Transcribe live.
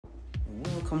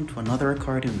Welcome to another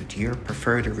recording with your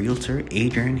preferred realtor,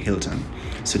 Adrian Hilton.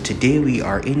 So today we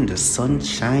are in the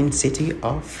sunshine city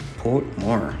of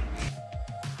Portmore.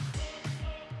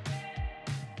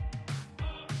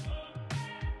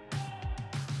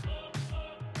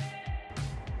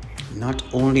 Not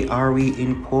only are we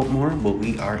in Portmore, but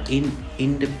we are in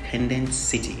Independence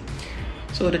City.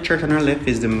 So the church on our left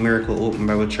is the Miracle Open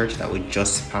Bible Church that we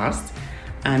just passed.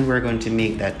 And we're going to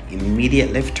make that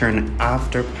immediate left turn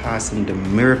after passing the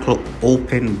Miracle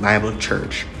Open Bible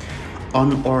Church.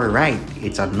 On our right,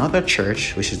 it's another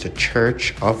church, which is the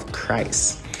Church of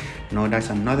Christ. Now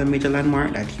that's another major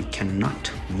landmark that you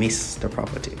cannot miss the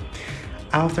property.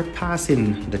 After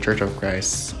passing the Church of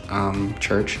Christ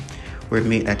church, we'll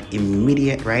make that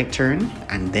immediate right turn,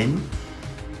 and then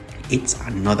it's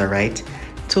another right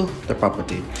to the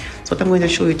property. So what I'm going to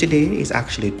show you today is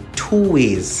actually two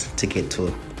ways to get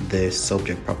to the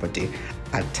subject property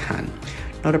at hand.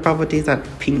 Now the property is that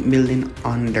pink building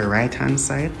on the right hand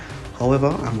side. However,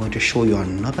 I'm going to show you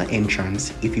another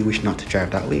entrance if you wish not to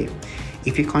drive that way.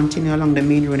 If you continue along the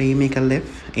main road and you make a left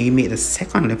and you make the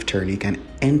second left turn, you can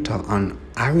enter on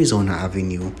Arizona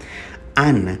Avenue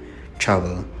and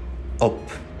travel up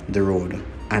the road.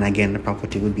 And again, the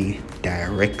property will be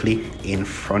directly in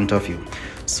front of you.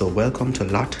 So welcome to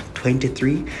lot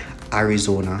 23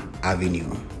 Arizona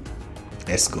Avenue.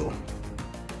 Let's go.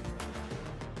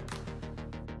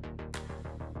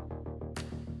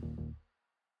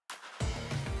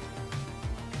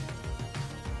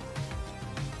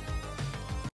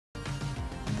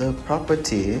 The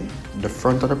property, the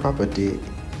front of the property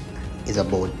is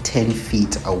about 10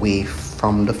 feet away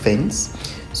from the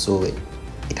fence. So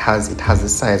it has the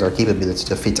size or capability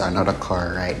to fit another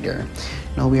car right there.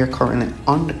 Now we are currently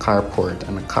on the carport,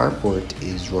 and the carport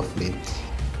is roughly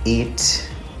 8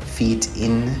 feet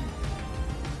in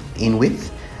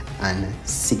width and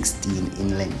 16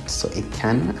 in length. So it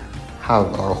can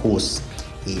have or host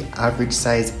a average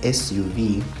size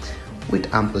SUV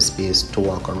with ample space to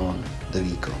walk around the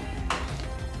vehicle.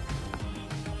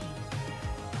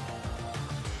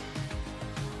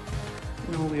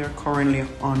 Now we are currently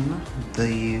on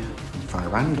the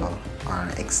veranda, or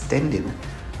extended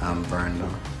veranda,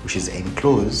 which is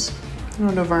enclosed.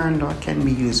 The veranda can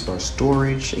be used for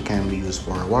storage, it can be used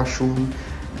for a washroom,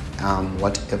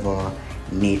 whatever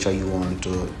nature you want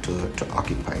to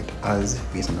occupy it as,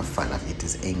 based on the fact that it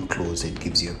is enclosed. It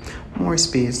gives you more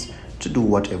space to do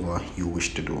whatever you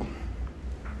wish to do.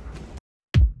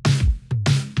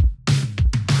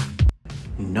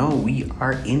 Now we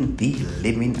are in the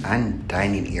living and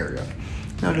dining area.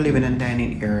 Now the living and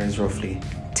dining area is roughly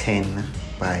 10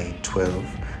 by 12.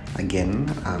 Again,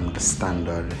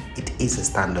 it is a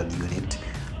standard unit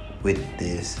with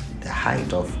the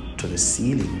height of to the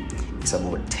ceiling is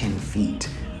about 10 feet.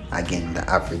 Again, the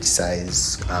average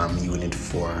size unit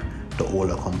for the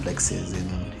older complexes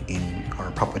in our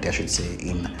property, I should say,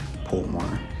 in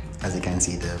Portmore. As you can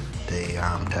see, the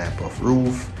type of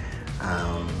roof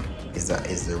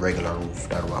is the regular roof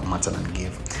that what Matalan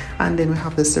gave, and then we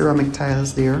have the ceramic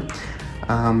tiles there.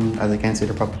 As you can see,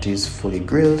 the property is fully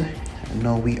grilled.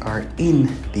 Now we are in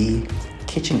the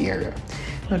kitchen area.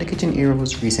 Now the kitchen area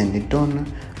was recently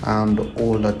done. The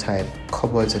older type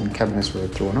cupboards and cabinets were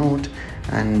thrown out,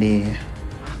 and they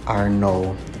are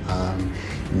now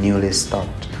newly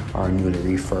stocked or newly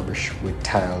refurbished with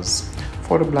tiles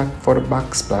for the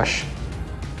backsplash.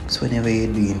 So whenever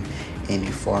you're doing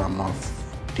any form of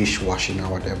dishwashing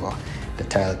or whatever, the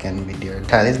tile can be there. The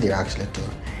tile is there actually to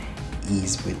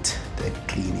ease with the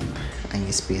cleaning, and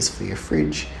your space for your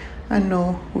fridge. And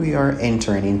now we are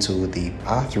entering into the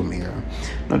bathroom area.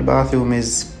 Now the bathroom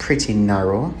is pretty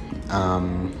narrow,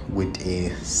 with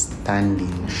a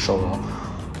standing shower,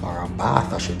 or a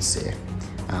bath I should say,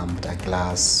 with a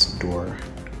glass door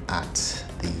at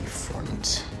the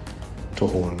front to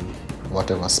hold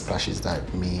whatever splashes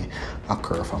that may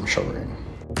occur from showering.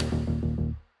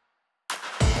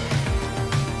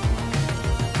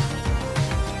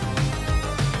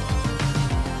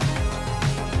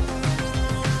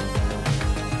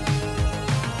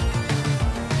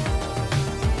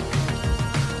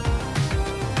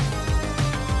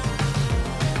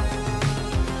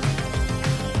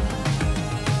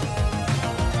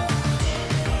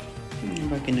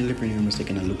 Back in the living room, just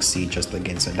taking a look see just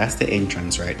again. So that's the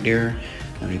entrance right there,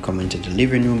 and we come into the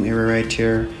living room area right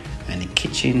here, and the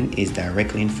kitchen is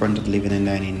directly in front of the living and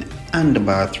dining, and the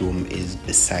bathroom is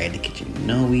beside the kitchen.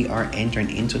 Now we are entering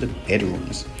into the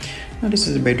bedrooms. Now this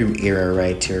is the bedroom area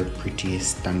right here, pretty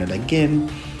standard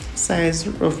again, size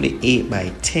roughly 8 by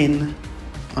 10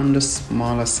 on the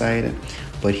smaller side,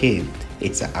 but hey,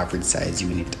 it's an average size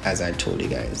unit, as I told you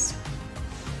guys.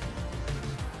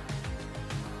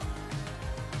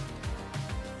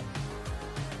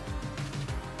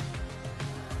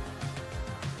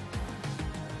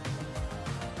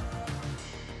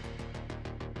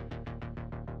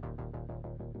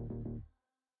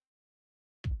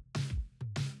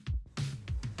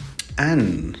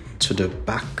 And to the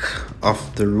back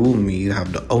of the room, you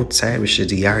have the outside, which is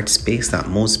the yard space that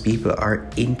most people are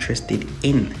interested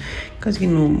in. Because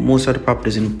most of the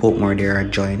properties in Portmore, they are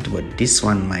joint, but this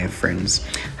one, my friends,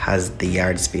 has the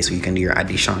yard space where you can do your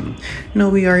addition. Now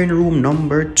we are in room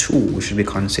number 2, which should be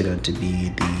considered to be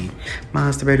the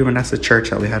master bedroom, and that's the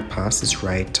church that we had passed. It's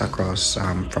right across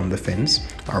from the fence,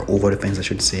 or over the fence, I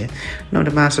should say. Now the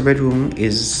master bedroom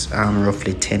is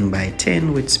roughly 10 by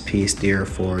 10 with space there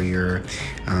for your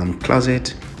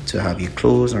closet to have your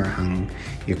clothes or hang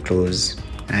your clothes.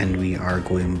 And we are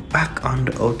going back on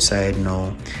the outside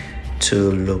now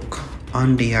to look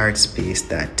on the yard space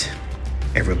that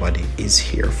everybody is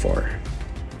here for.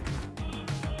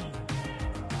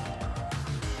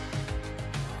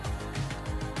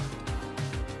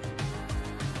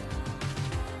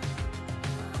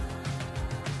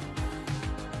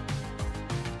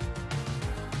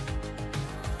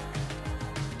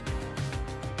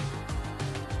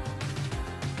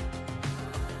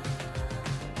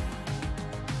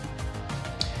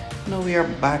 Now we are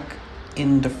back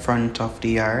in the front of the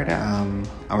yard, and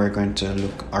we're going to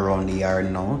look around the yard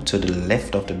now to the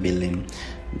left of the building.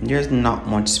 There's not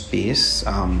much space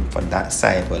for that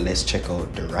side, but let's check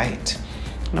out the right.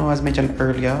 Now, as mentioned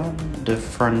earlier, the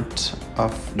front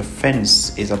of the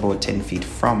fence is about 10 feet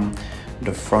from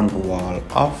the front wall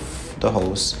of the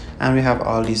house, and we have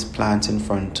all these plants in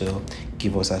front to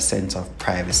give us a sense of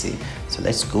privacy. So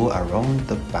let's go around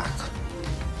the back.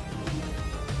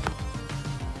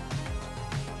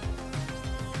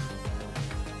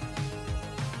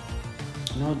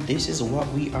 Now this is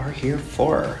what we are here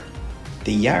for.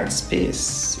 The yard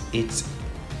space. It's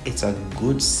a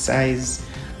good size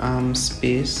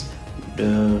space.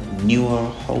 The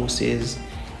newer houses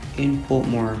in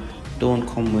Portmore don't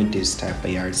come with this type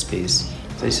of yard space.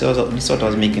 So this is what I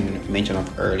was making mention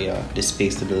of earlier, the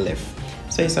space to the left.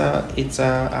 So it's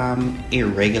a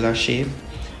irregular shape,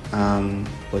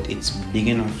 but it's big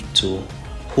enough to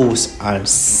host a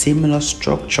similar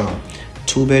structure,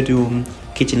 2-bedroom,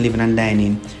 kitchen, living and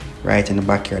dining right in the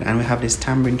backyard. And we have this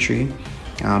tamarind tree.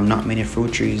 Not many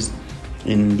fruit trees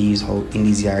in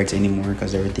these yards anymore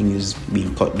because everything is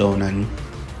being cut down and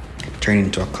turned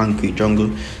into a concrete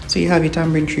jungle. So you have your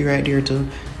tamarind tree right there to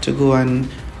go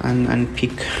and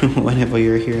pick whenever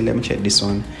you're here. Let me check this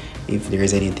one if there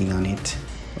is anything on it.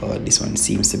 Oh, this one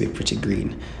seems to be pretty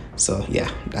green. So yeah,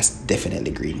 that's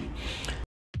definitely green.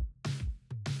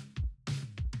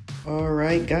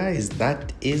 Alright guys,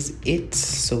 that is it.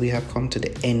 So we have come to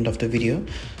the end of the video.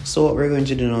 So what we're going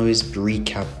to do now is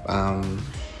recap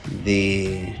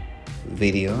the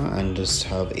video and just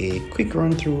have a quick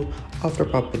run through of the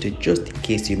property, just in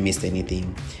case you missed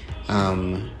anything.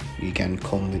 You can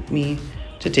come with me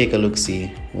to take a look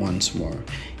see once more.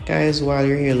 Guys, while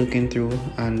you're here looking through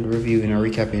and reviewing or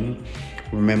recapping,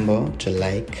 remember to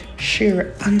like,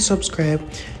 share and subscribe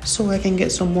so I can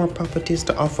get some more properties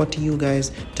to offer to you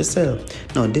guys to sell.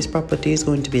 Now this property is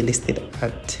going to be listed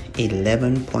at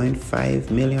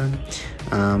 11.5 million.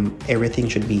 Everything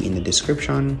should be in the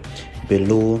description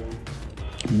below,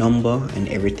 number and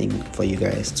everything for you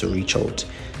guys to reach out.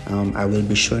 I will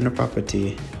be showing the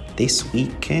property this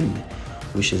weekend,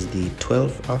 which is the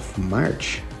 12th of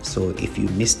March. So if you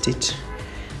missed it,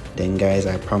 then guys,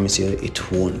 I promise you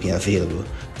it won't be available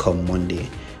come Monday.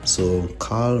 So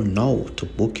call now to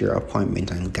book your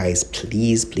appointment, and guys,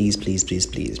 please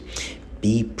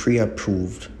be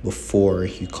pre-approved before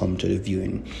you come to the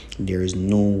viewing. There is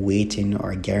no waiting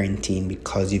or guaranteeing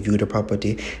because you view the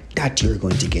property that you're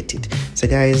going to get it. So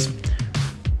guys,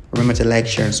 remember to like,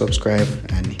 share and subscribe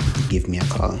and give me a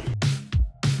call.